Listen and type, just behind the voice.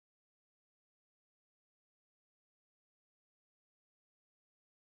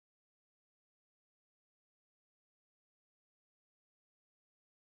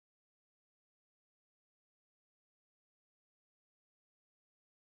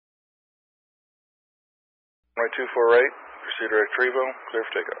Runway 24 right, proceed direct TRIVO, clear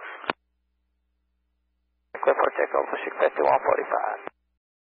for takeoff. Clear for takeoff, pushing 5145.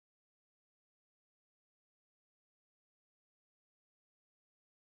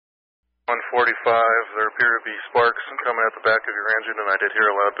 145, there appear to be sparks coming at the back of your engine, and I did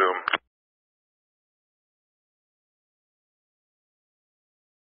hear a loud boom.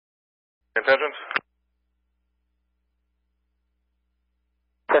 Intentions?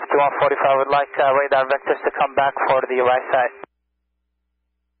 5145 would like radar vectors to come back for the right side.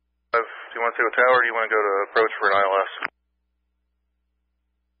 Do you want to stay with tower, or do you want to go to approach for an ILS?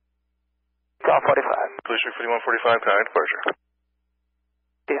 5145. Police 5145, kind departure.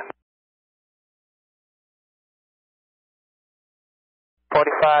 See you.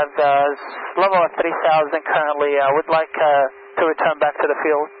 45, level at 3000 currently, would like to return back to the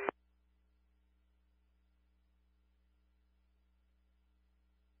field.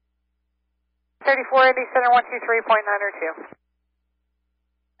 Center 123.902.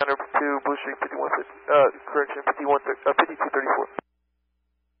 Center 2, Blue Street 51, correction,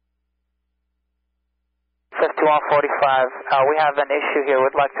 5234. 5145, we have an issue here,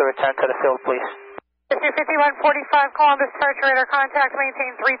 would like to return to the field, please. 5145, Columbus Church radar contact,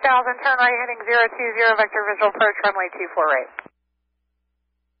 maintain 3000, turn right heading 020, vector visual approach, runway 24 right.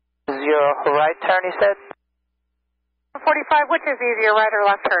 0 right turn, you said? 45, which is easier, right or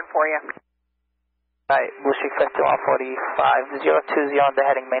left turn for you? Right, Bushik 5145, 020 on the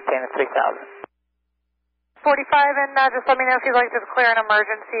heading, maintain at 3000. 45, and just let me know if you'd like to declare an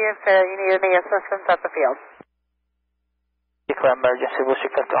emergency if you need any assistance at the field. Declare emergency,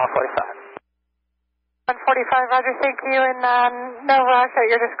 Bushik 5145. 145, Roger, thank you, and no rush at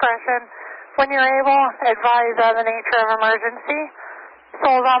your discretion. When you're able, advise the nature of emergency,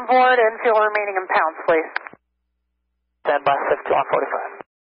 souls on board, and fuel remaining in pounds, please. Stand by 5145.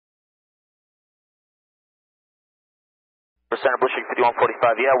 Center Bushik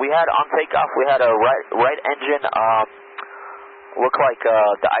 5145. Yeah, we had on takeoff, we had a right engine, looked like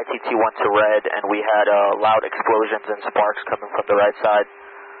the ITT went to red, and we had loud explosions and sparks coming from the right side.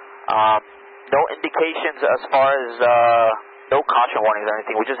 No indications as far as no caution warnings or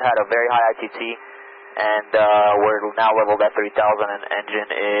anything. We just had a very high ITT, and we're now leveled at 3000, and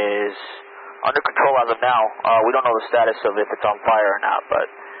engine is under control as of now. We don't know the status of if it's on fire or not, but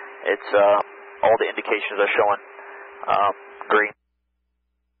it's all the indications are showing green.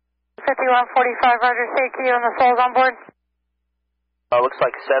 5145, Roger, thank you, and the souls on board? Looks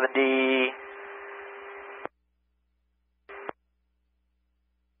like 70.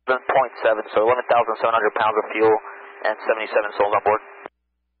 7.7, so 11,700 pounds of fuel and 77 souls on board.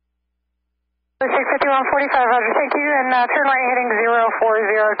 5145, Roger, thank you, and turn right heading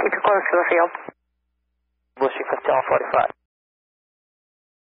 040, keep it close to the field. Bushik 5145.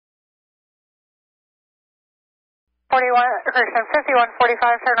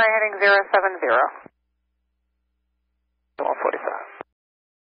 5145, turn right heading 070. 145.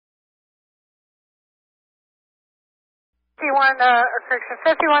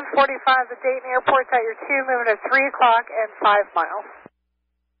 5145, the Dayton Airport's at your 2, moving at 3 o'clock and 5 miles.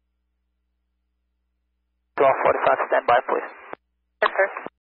 5145, stand by, please. Yes, sir.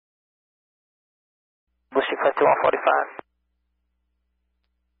 Bushik 5145.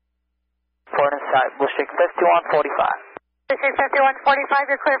 4 inside, Bushik 5145. Bushik 5145,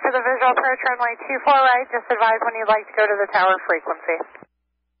 you're clear for the visual approach, runway 24 right. Just advise when you'd like to go to the tower frequency.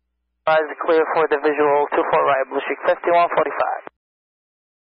 Is clear for the visual 24 right, Bushik 5145.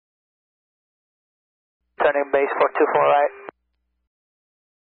 Turning base for 24 right.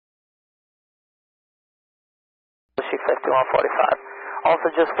 Bushik 5145.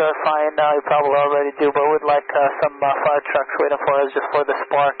 Also just verifying, you probably already do, but would like some fire trucks waiting for us just for the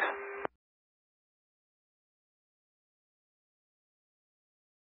sparks.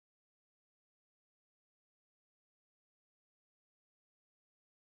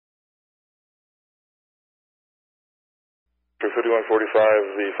 For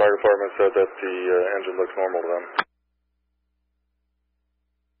 5145, the fire department said that the engine looks normal to them.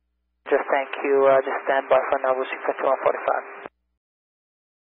 Just thank you, just stand by for now, Bushik 5145.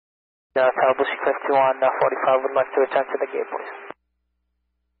 Tower Bushik 5145 would like to return to the gate, please.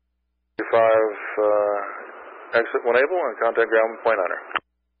 5, exit when able, and contact ground point hunter.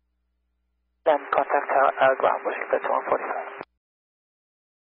 Then contact ground, Bushik 5145.